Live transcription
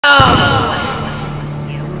Oh,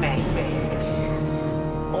 you made it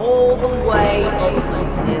all the way up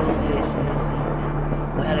until this.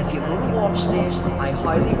 Well, if you're going to watch this, I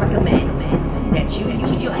highly recommend that you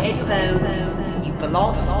use your headphones, you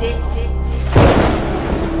blast it, just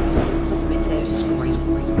listen to the Cosmitto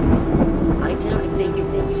scream. I don't think you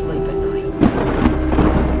will sleep at night.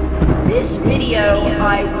 This video,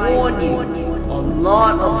 I warn you, a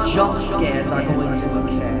lot of jump scares are going to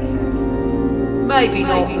occur. Maybe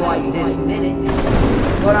not right this minute,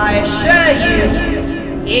 but I assure you,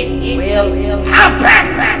 it will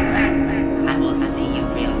happen! I will see you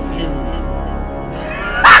real soon.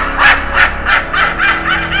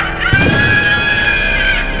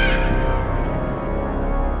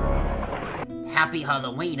 Happy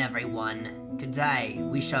Halloween, everyone! Today,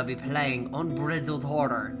 we shall be playing Unbridled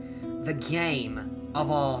Horror, the game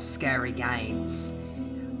of all scary games.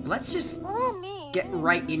 Let's just get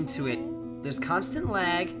right into it. There's constant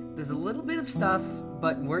lag, there's a little bit of stuff,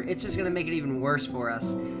 but it's just gonna make it even worse for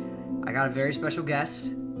us. I got a very special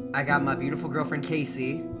guest. I got my beautiful girlfriend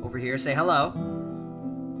Casey over here. Say hello.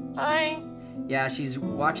 Hi. Yeah, she's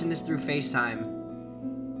watching this through FaceTime.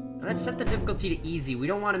 Let's set the difficulty to easy. We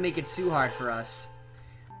don't want to make it too hard for us.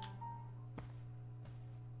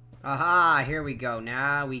 Aha, here we go.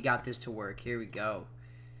 Now we got this to work. Here we go.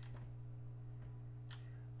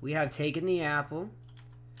 We have taken the apple.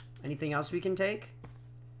 Anything else we can take?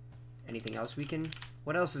 Anything else we can...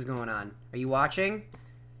 What else is going on? Are you watching?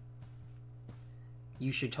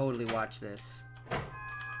 You should totally watch this.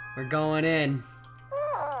 We're going in.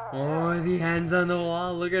 Oh, the hands on the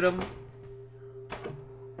wall. Look at them.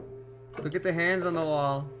 Look at the hands on the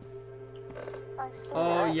wall.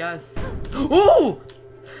 Oh, yes. Oh!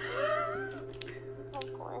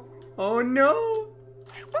 Oh, no!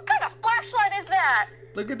 What kind of flashlight is that?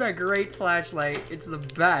 Look at that great flashlight. It's the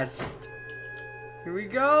best. Here we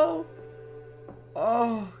go.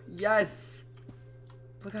 Oh, yes.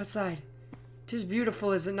 Look outside. Tis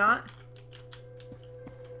beautiful, is it not?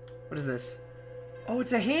 What is this? Oh,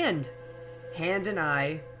 it's a hand. Hand and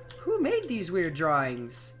eye. Who made these weird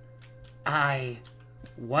drawings? I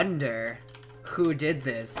wonder who did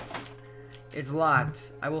this. It's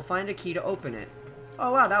locked. I will find a key to open it.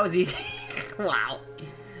 Oh, wow, that was easy. Wow.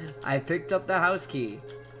 I picked up the house key.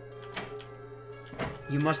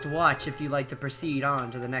 You must watch if you like to proceed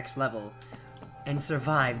on to the next level and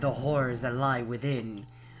survive the horrors that lie within.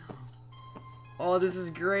 Oh, this is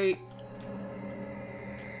great.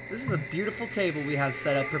 This is a beautiful table we have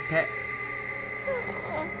set up.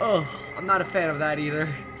 Oh, I'm not a fan of that either.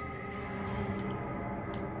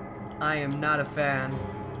 I am not a fan.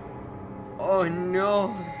 Oh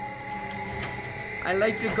no. I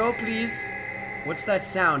like to go, please. What's that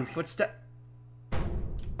sound? Footstep?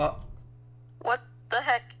 Oh. What the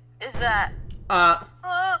heck is that?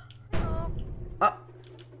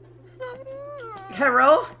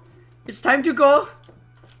 Carol? It's time to go.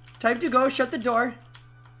 Time to go. Shut the door.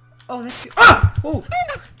 Oh, that's good. Ah! Oh! Oh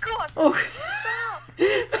my god! Oh!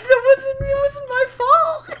 It wasn't my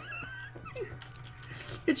fault!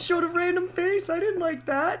 It showed a random face. I didn't like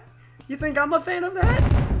that. You think I'm a fan of that?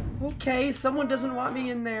 Okay, someone doesn't want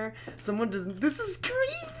me in there. Someone doesn't. This is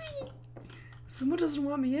crazy! Someone doesn't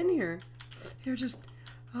want me in here. Here, just.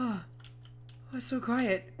 Oh, why so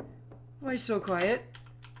quiet? Why so quiet?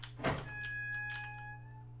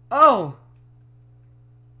 Oh!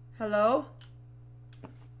 Hello?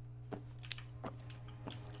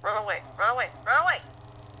 Run away, run away, run away!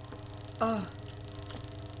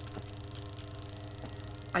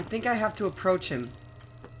 I think I have to approach him.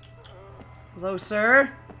 Hello,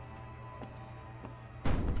 sir?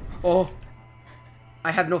 Oh.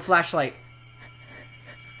 I have no flashlight.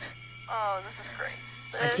 Oh, this is great.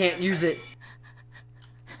 I can't use it.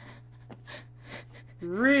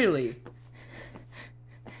 Really?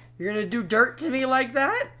 You're gonna do dirt to me like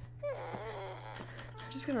that?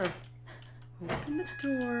 I'm just gonna open the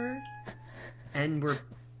door. And we're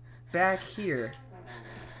back here.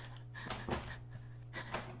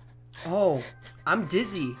 Oh, I'm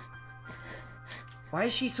dizzy. Why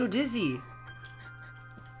is she so dizzy?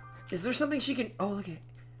 Is there something she can... Oh, look at...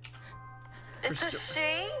 Is this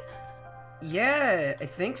she? Yeah, I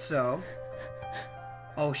think so.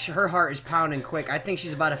 Oh, her heart is pounding quick. I think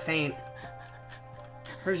she's about to faint.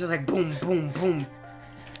 Hers just like boom, boom, boom.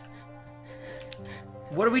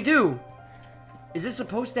 What do we do? Is this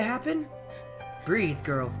supposed to happen? Breathe,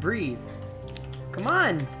 girl, breathe. Come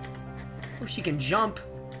on. Oh, she can jump.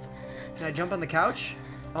 Can I jump on the couch?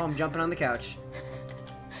 Oh, I'm jumping on the couch.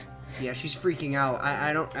 Yeah, she's freaking out.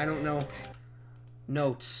 I don't know.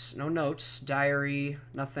 Notes. No notes. Diary.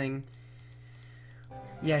 Nothing.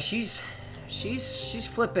 Yeah, she's She's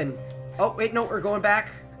flipping. Oh, wait, no, we're going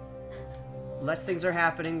back. Less things are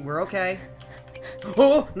happening. We're okay.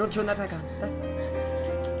 Oh, no, turn that back on.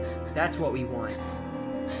 That's what we want.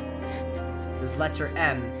 Those letter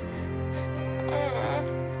M.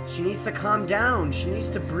 She needs to calm down. She needs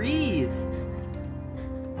to breathe.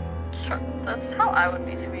 Sure, that's how I would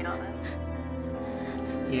be, to be honest.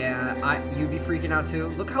 Yeah, you'd be freaking out too.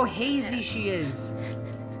 Look how hazy she is.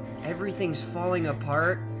 Everything's falling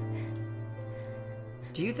apart.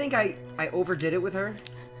 Do you think I overdid it with her?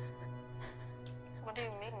 What do you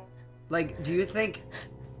mean? Like, do you think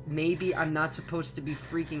maybe I'm not supposed to be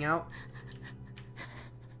freaking out?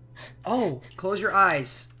 Oh, close your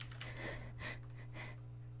eyes.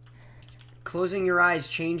 Closing your eyes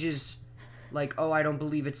changes, like, oh, I don't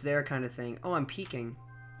believe it's there kind of thing. Oh, I'm peeking.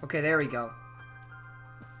 Okay, there we go.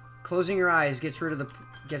 Closing your eyes gets rid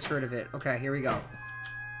of it. Okay, here we go.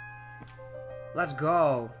 Let's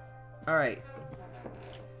go. All right.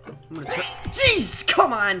 I'm gonna turn. Jeez,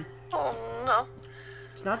 come on. Oh no.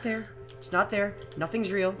 It's not there. It's not there.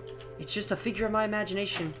 Nothing's real. It's just a figure of my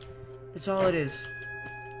imagination. That's all it is.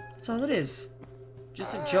 That's all it is.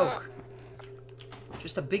 Just a joke.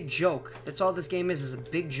 Just a big joke. That's all this game is a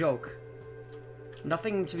big joke.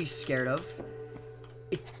 Nothing to be scared of.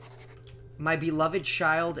 My beloved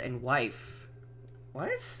child and wife.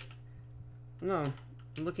 What? No.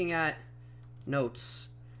 I'm looking at notes.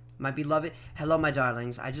 My beloved... Hello, my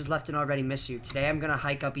darlings. I just left and already miss you. Today I'm gonna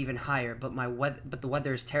hike up even higher, but the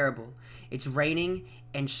weather is terrible. It's raining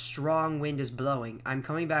and strong wind is blowing. I'm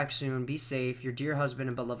coming back soon. Be safe. Your dear husband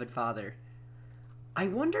and beloved father. I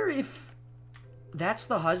wonder if that's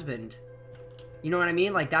the husband. You know what I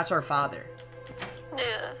mean? Like, that's our father.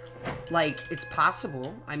 Yeah. Like, it's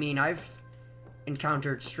possible. I mean, I've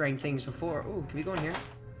encountered strange things before. Ooh, can we go in here?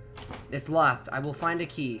 It's locked. I will find a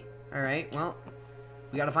key. Alright, well...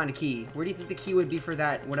 We gotta find a key. Where do you think the key would be for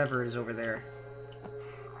that, whatever it is over there?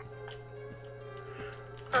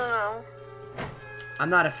 I don't know. I'm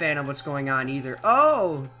not a fan of what's going on either.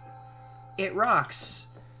 Oh! It rocks.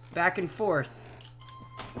 Back and forth.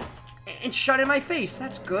 And shut in my face.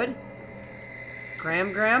 That's good.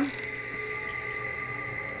 Graham?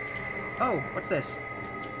 Oh, what's this?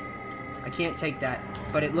 I can't take that,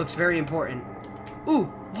 but it looks very important.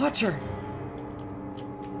 Ooh, water!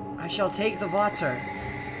 I shall take the water.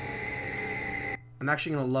 I'm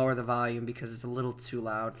actually going to lower the volume because it's a little too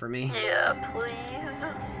loud for me. Yeah, please.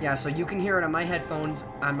 Yeah, so you can hear it on my headphones.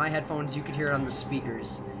 On my headphones, you can hear it on the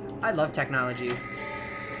speakers. I love technology.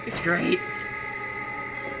 It's great.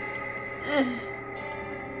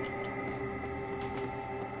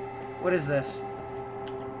 What is this?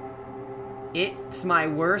 It's my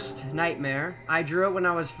worst nightmare. I drew it when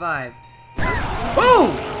I was 5.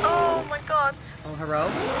 Oh! Oh my god. Oh, hello?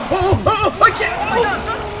 Oh, I can't! Oh my god,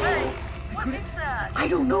 no way. What is that? I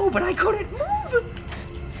don't know, but I couldn't move!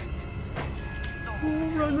 Oh,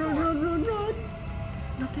 run.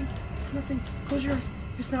 Nothing. It's nothing. Close your eyes.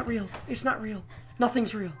 It's not real. It's not real.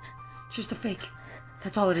 Nothing's real. It's just a fake.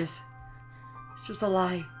 That's all it is. It's just a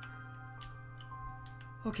lie.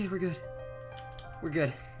 Okay, we're good. We're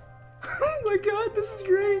good. Oh my god, this is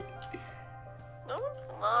great. No, it's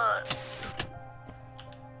not.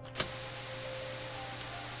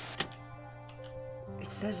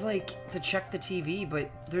 It says, like, to check the TV, but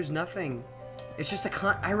there's nothing. It's just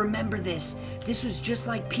I remember this. This was just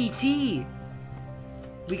like PT.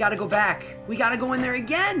 We gotta go back. We gotta go in there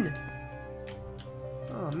again.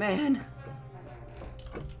 Oh, man.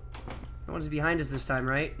 No one's behind us this time,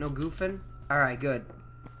 right? No goofing? Alright, good.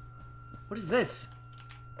 What is this?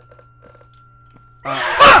 Oh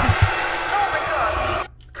my god.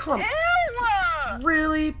 Come. Ew!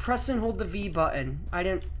 Really? Press and hold the V button. I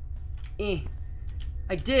didn't...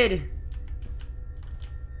 I did.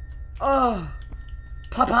 Oh.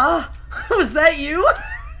 Papa? Was that you?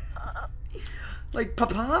 Like,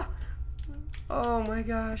 Papa? Oh my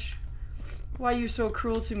gosh. Why are you so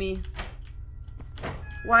cruel to me?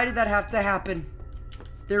 Why did that have to happen?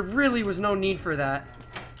 There really was no need for that.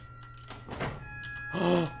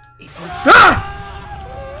 Oh. Ah!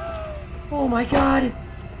 Oh my god.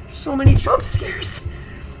 So many jump scares.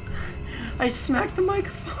 I smacked the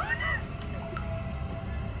microphone.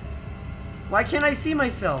 Why can't I see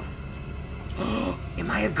myself?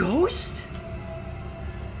 Am I a ghost?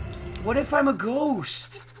 What if I'm a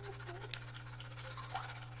ghost?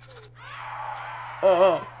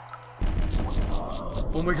 Oh.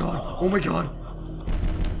 Oh my god. Oh my god.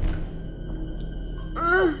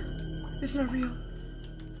 It's not real.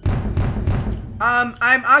 I'm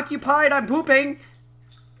occupied. I'm pooping.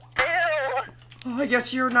 Ew! Oh, I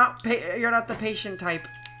guess you're not the patient type.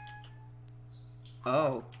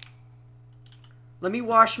 Oh. Let me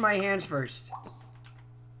wash my hands first.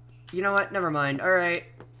 You know what? Never mind. Alright.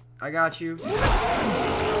 I got you.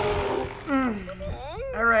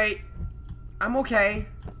 Alright. I'm okay.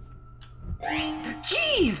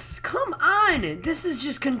 Jeez! Come on! This is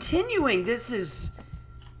just continuing. This is...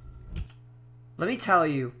 Let me tell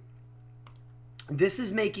you. This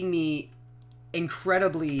is making me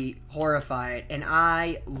incredibly horrified, and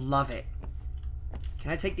I love it.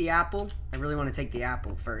 Can I take the apple? I really want to take the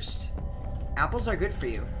apple first. Apples are good for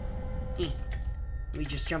you. Let me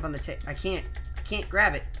just jump on the tip. I can't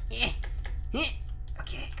grab it.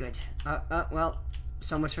 Okay, good. Well,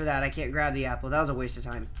 so much for that. I can't grab the apple. That was a waste of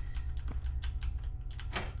time.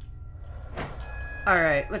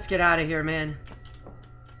 Alright, let's get out of here, man.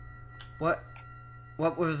 What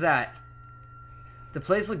was that? The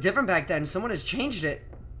place looked different back then. Someone has changed it.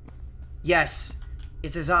 Yes,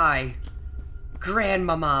 it's his eye.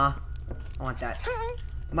 Grandmama. I want that.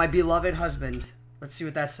 My beloved husband. Let's see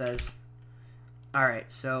what that says. Alright,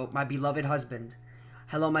 so, my beloved husband.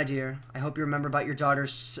 Hello, my dear. I hope you remember about your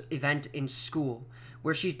daughter's event in school,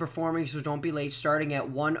 where she's performing, so don't be late, starting at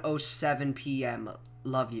 1:07 p.m.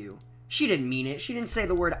 Love you. She didn't mean it. She didn't say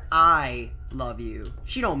the word I love you.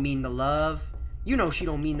 She don't mean the love. You know she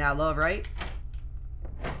don't mean that love, right?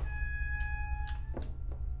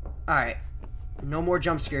 Alright. No more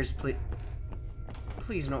jump scares, please.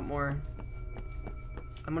 Please, no more.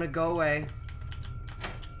 I'm gonna go away.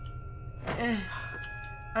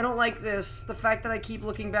 I don't like this. The fact that I keep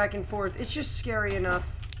looking back and forth. It's just scary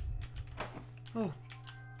enough. Oh.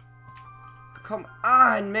 Come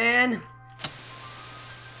on, man.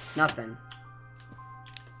 Nothing.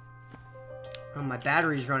 Oh, my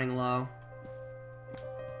battery's running low.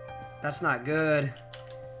 That's not good.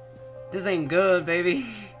 This ain't good, baby.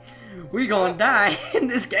 We gonna die in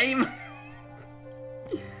this game.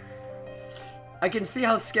 I can see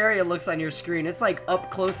how scary it looks on your screen. It's like up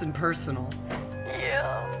close and personal.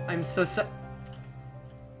 Yeah. I'm so.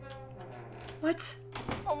 What?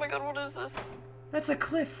 Oh my god, what is this? That's a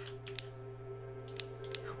cliff.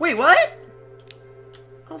 Wait, what?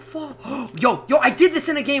 I'll fall. Yo, I did this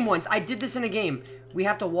in a game once. I did this in a game. We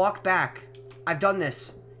have to walk back. I've done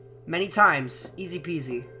this many times. Easy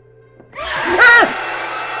peasy. Ah!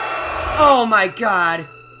 Oh my god.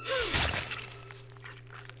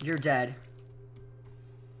 You're dead.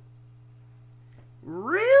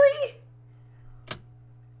 Really?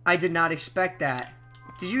 I did not expect that.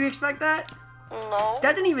 Did you expect that? No.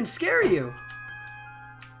 That didn't even scare you.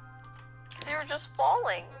 You were just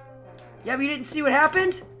falling. Yeah, but you didn't see what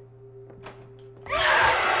happened?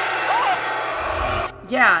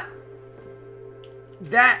 Yeah.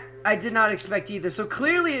 That I did not expect either. So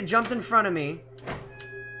clearly it jumped in front of me.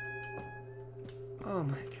 Oh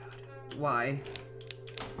my god. Why?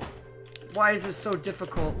 Why is this so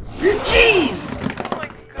difficult? Jeez! Oh my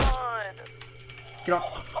god. Get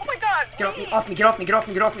off. Oh my god. Get off me, off me, get off me, get off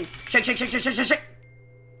me, get off me. Shake, shake, shake, shake, shake, shake, shake.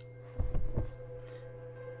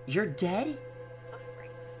 You're dead?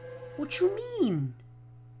 What you mean?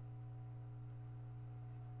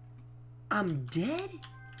 I'm dead?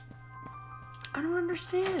 I don't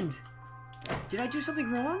understand. Did I do something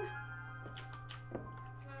wrong?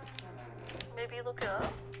 Maybe look it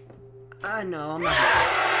up. No, I'm not.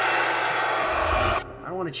 I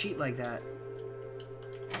don't want to cheat like that.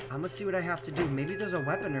 I'm gonna see what I have to do. Maybe there's a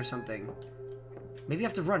weapon or something. Maybe I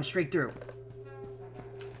have to run straight through.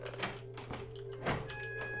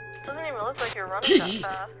 It doesn't even look like you're running that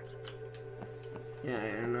fast. Yeah,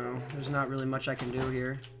 I don't know. There's not really much I can do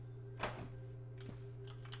here.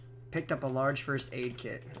 Picked up a large first aid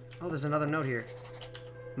kit. Oh, there's another note here.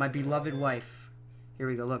 My beloved wife. Here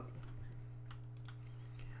we go, look.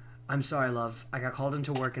 I'm sorry, love. I got called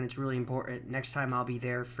into work and it's really important. Next time I'll be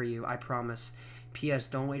there for you, I promise. P.S.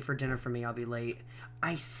 Don't wait for dinner for me, I'll be late.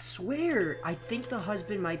 I swear, I think the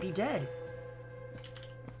husband might be dead.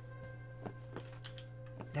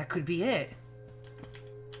 That could be it.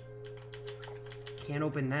 Can't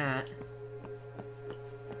open that.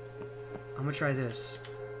 I'm gonna try this.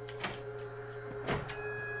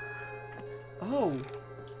 Oh!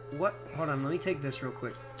 What? Hold on, let me take this real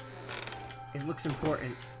quick. It looks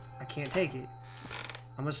important. I can't take it.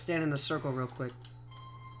 I'm gonna stand in the circle real quick.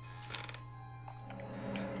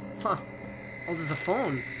 Huh. Oh, there's a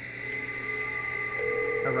phone.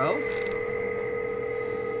 Hello?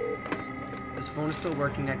 This phone is still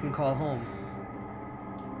working. I can call home.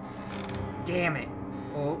 Damn it.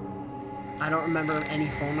 Oh. I don't remember any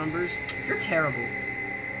phone numbers. You're terrible.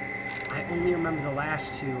 I only remember the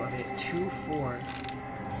last two of it. 2-4.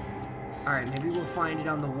 Alright, maybe we'll find it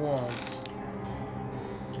on the walls.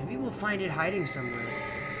 Maybe we'll find it hiding somewhere.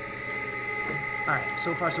 Alright,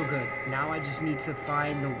 so far so good. Now I just need to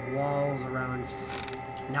find the walls around.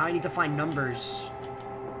 Now I need to find numbers.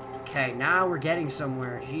 Okay, now we're getting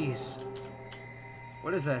somewhere. Jeez.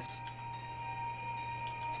 What is this?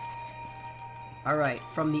 Alright,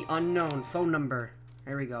 from the unknown phone number.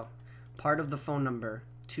 There we go. Part of the phone number.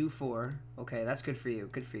 24. Okay, that's good for you.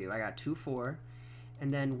 Good for you. I got 24.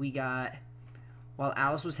 And then we got... While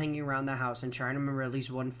Alice was hanging around the house and trying to remember at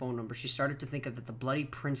least one phone number, she started to think of that the Bloody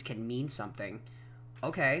Prince can mean something.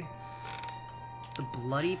 Okay. The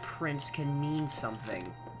Bloody Prince can mean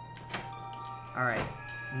something. Alright.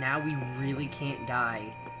 Now we really can't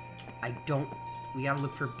die. We gotta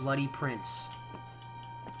look for Bloody Prince.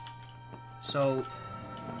 So,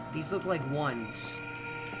 these look like ones.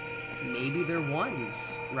 Maybe they're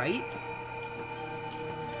ones, right?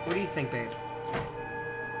 What do you think, babe?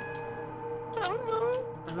 I don't know.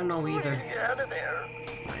 I don't know either. Get out of there.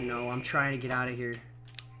 I know, I'm trying to get out of here.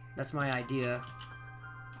 That's my idea.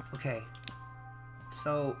 Okay.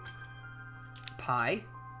 So... Pie?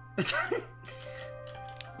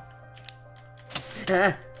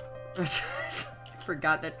 I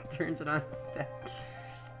forgot that turns it on.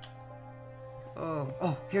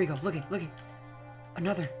 Oh, here we go. Look it.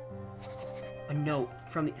 Another. A note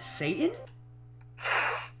from the... Satan?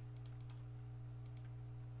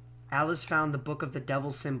 Alice found the Book of the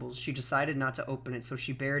Devil's Symbols. She decided not to open it, so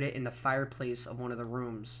she buried it in the fireplace of one of the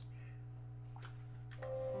rooms.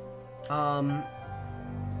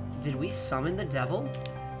 Did we summon the devil?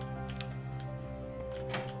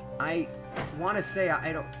 I want to say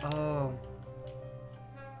I don't... Oh.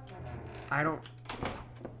 I don't...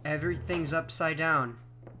 Everything's upside down.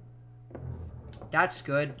 That's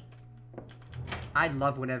good. I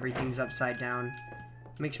love when everything's upside down.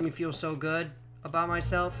 Makes me feel so good about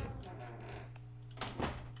myself.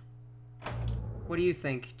 What do you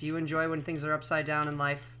think? Do you enjoy when things are upside down in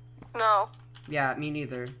life? No. Yeah, me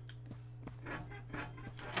neither.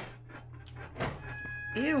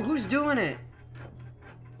 Ew, who's doing it?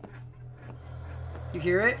 You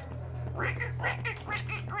hear it?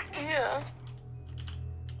 Yeah.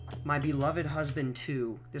 My beloved husband,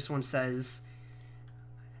 too. This one says,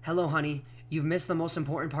 "Hello, honey. You've missed the most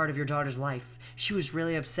important part of your daughter's life. She was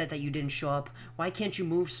really upset that you didn't show up. Why can't you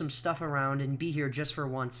move some stuff around and be here just for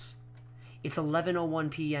once? It's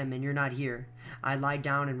 11:01 p.m. and you're not here. I lie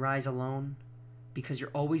down and rise alone because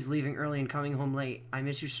you're always leaving early and coming home late. I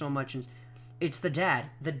miss you so much." And it's the dad.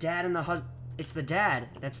 The dad and the husband. It's the dad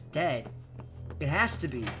that's dead. It has to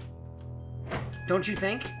be. Don't you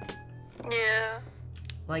think? Yeah.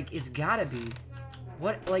 Like, it's gotta be.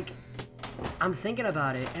 What, like, I'm thinking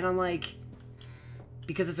about it, and I'm like,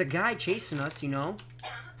 because it's a guy chasing us, you know?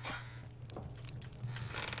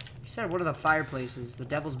 You said one of the fireplaces, the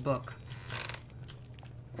Devil's Book.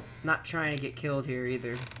 Not trying to get killed here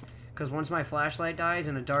either. Because once my flashlight dies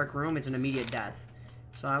in a dark room, it's an immediate death.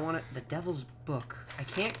 So I want it, the Devil's Book. I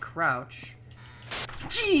can't crouch.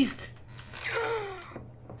 Jeez!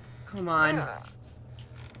 Come on.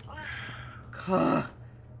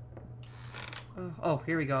 Oh,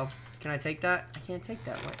 here we go. Can I take that? I can't take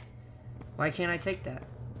that. Why can't I take that?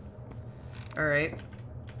 Alright.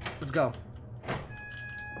 Let's go.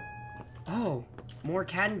 Oh, more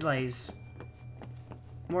candles.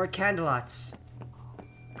 More candlots.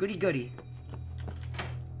 Goody goody.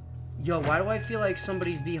 Yo, why do I feel like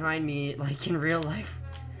somebody's behind me, like in real life?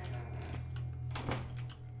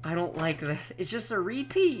 I don't like this. It's just a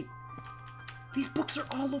repeat. These books are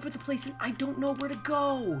all over the place and I don't know where to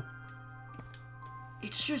go.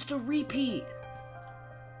 It's just a repeat.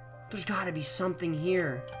 There's gotta be something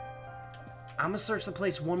here. I'm gonna search the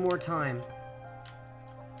place one more time.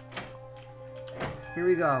 Here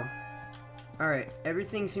we go. Alright,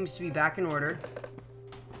 everything seems to be back in order.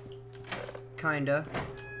 Kinda.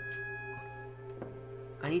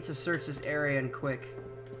 I need to search this area and quick.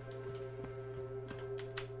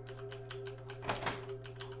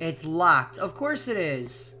 It's locked. Of course it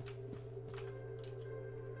is.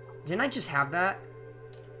 Didn't I just have that?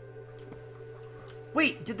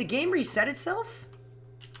 Wait, did the game reset itself?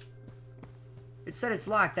 It said it's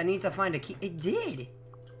locked. I need to find a key. It did.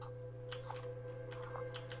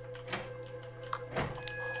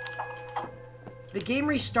 The game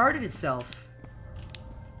restarted itself.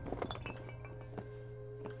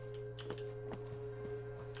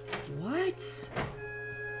 What?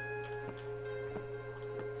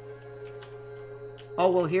 Oh,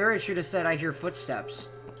 well, here it should have said I hear footsteps.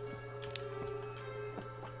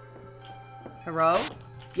 Hello?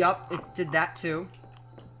 Yup, it did that too.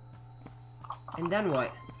 And then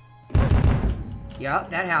what? Yup,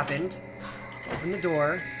 that happened. Open the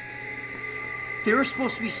door. There was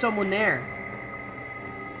supposed to be someone there.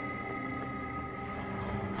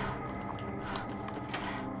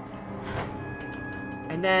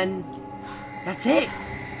 And then... that's it!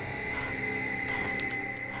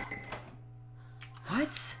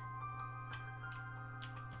 What?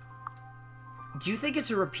 Do you think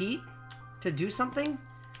it's a repeat to do something?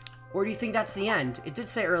 Or do you think that's the end? It did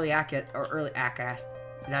say early access, or early access.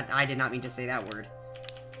 That I did not mean to say that word.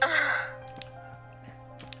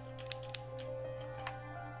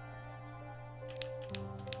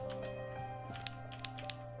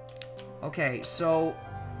 Okay, so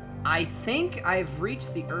I think I've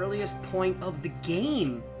reached the earliest point of the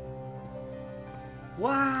game.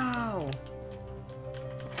 Wow.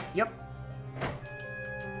 Yep.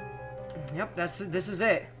 Yep, this is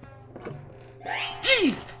it.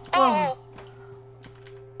 Jeez! Oh!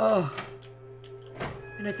 Oh.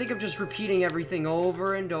 And I think I'm just repeating everything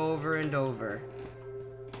over and over and over.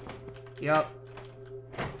 Yep.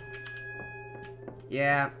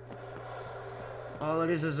 Yeah. All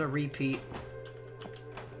it is a repeat.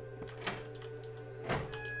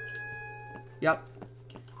 Yep.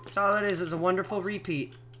 That's all it is a wonderful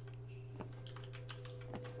repeat.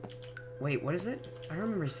 Wait, what is it? I don't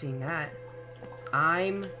remember seeing that.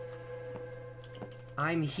 I'm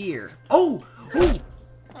here. Oh! Oh!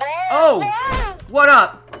 Oh! What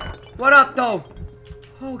up? What up, though?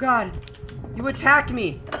 Oh, God. You attacked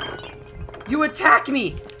me. You attacked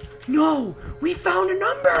me. No! We found a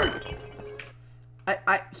number!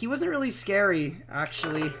 He wasn't really scary,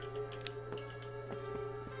 actually.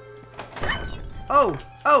 Oh!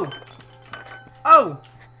 Oh! Oh!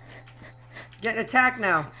 Getting attacked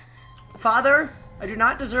now. Father, I do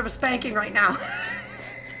not deserve a spanking right now.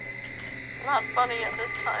 Not funny at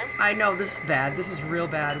this time. I know, this is bad. This is real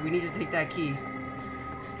bad. We need to take that key.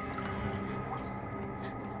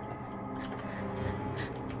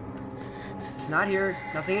 It's not here.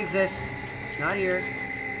 Nothing exists. It's not here.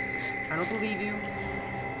 I don't believe you.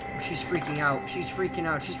 Oh, she's freaking out. She's freaking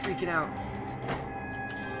out. She's freaking out.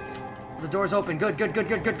 The door's open. Good, good, good,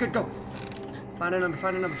 good, good, good, go. Find a number,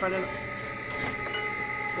 find a number, find a number.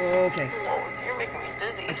 Okay. Whoa, you're making me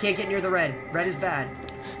dizzy. I can't get near the red. Red is bad.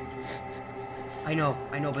 I know,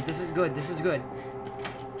 but this is good. This is good.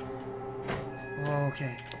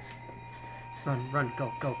 Okay. Run, run,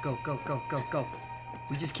 go, go, go, go, go, go, go.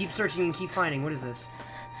 We just keep searching and keep finding. What is this?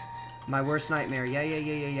 My worst nightmare. Yeah, yeah,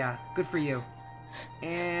 yeah, yeah, yeah. Good for you.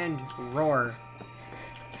 And roar.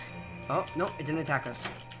 Oh, no, it didn't attack us.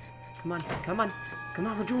 Come on, come on. Come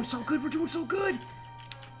on, we're doing so good. We're doing so good.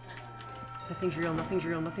 Nothing's real, nothing's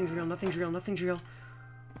real, nothing's real, nothing's real, nothing's real.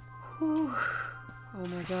 Whew. Oh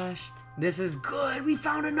my gosh. This is good. We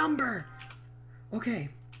found a number. Okay.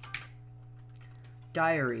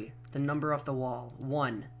 Diary. The number off the wall.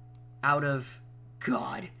 1. Out of...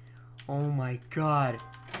 God. Oh my god.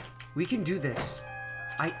 We can do this.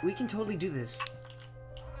 We can totally do this.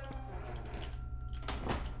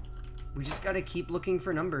 We just gotta keep looking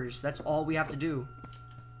for numbers. That's all we have to do.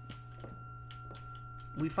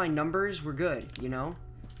 We find numbers, we're good, you know?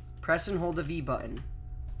 Press and hold the V button.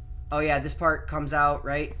 Oh yeah, this part comes out,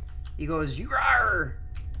 right? He goes, "Rawr!"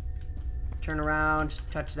 Turn around,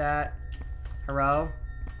 touch that. Hello?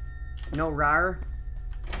 No rar?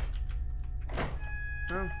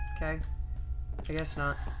 Oh, okay. I guess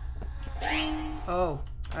not. Oh,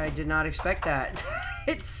 I did not expect that.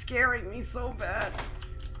 It's scaring me so bad.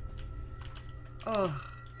 Oh,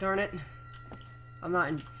 darn it. I'm not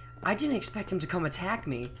in... I didn't expect him to come attack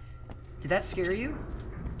me. Did that scare you?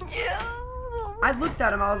 Yeah. I looked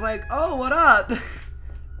at him, I was like, oh, what up?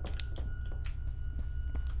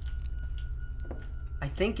 I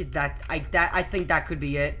think I think that could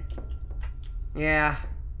be it. Yeah.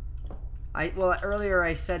 Well, earlier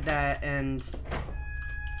I said that, and...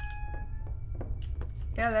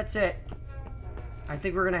 yeah, that's it. I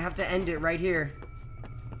think we're gonna have to end it right here.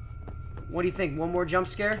 What do you think? One more jump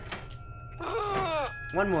scare?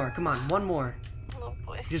 One more. Come on. One more. Oh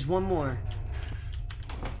boy. Just one more.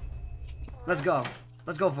 Let's go.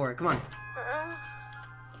 Let's go for it. Come on.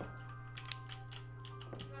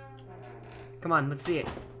 Come on. Let's see it.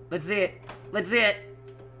 Let's see it. Let's see it.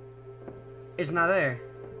 It's not there.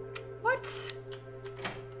 What?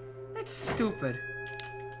 That's stupid.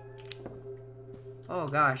 Oh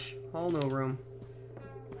gosh. Whole new room.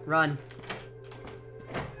 Run.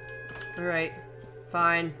 Alright.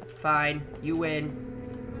 Fine. Fine. You win.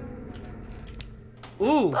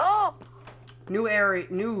 Ooh! Oh! New area,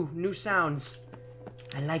 new sounds.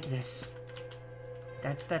 I like this.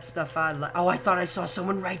 That's that stuff I like. Oh, I thought I saw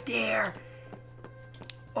someone right there.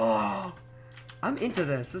 Oh, I'm into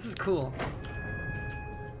this. This is cool.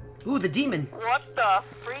 Ooh, the demon. What the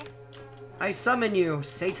freak? I summon you,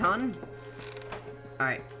 Satan.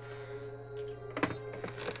 Alright.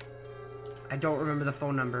 I don't remember the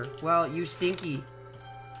phone number. Well, you stinky.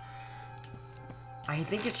 I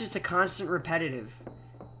think it's just a constant repetitive.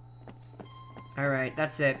 Alright,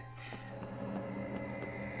 that's it.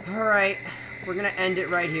 Alright, we're gonna end it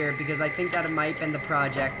right here because I think that it might end the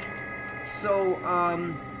project. So,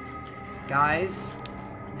 guys,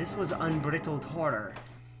 this was Unbrittled Horror.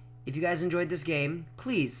 If you guys enjoyed this game,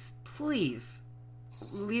 please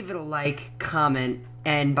leave it a like, comment,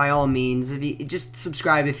 and by all means, if you just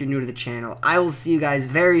subscribe if you're new to the channel. I will see you guys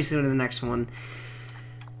very soon in the next one.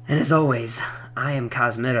 And as always, I am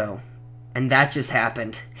Cosmitto, and that just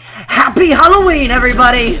happened. Happy Halloween,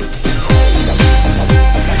 everybody!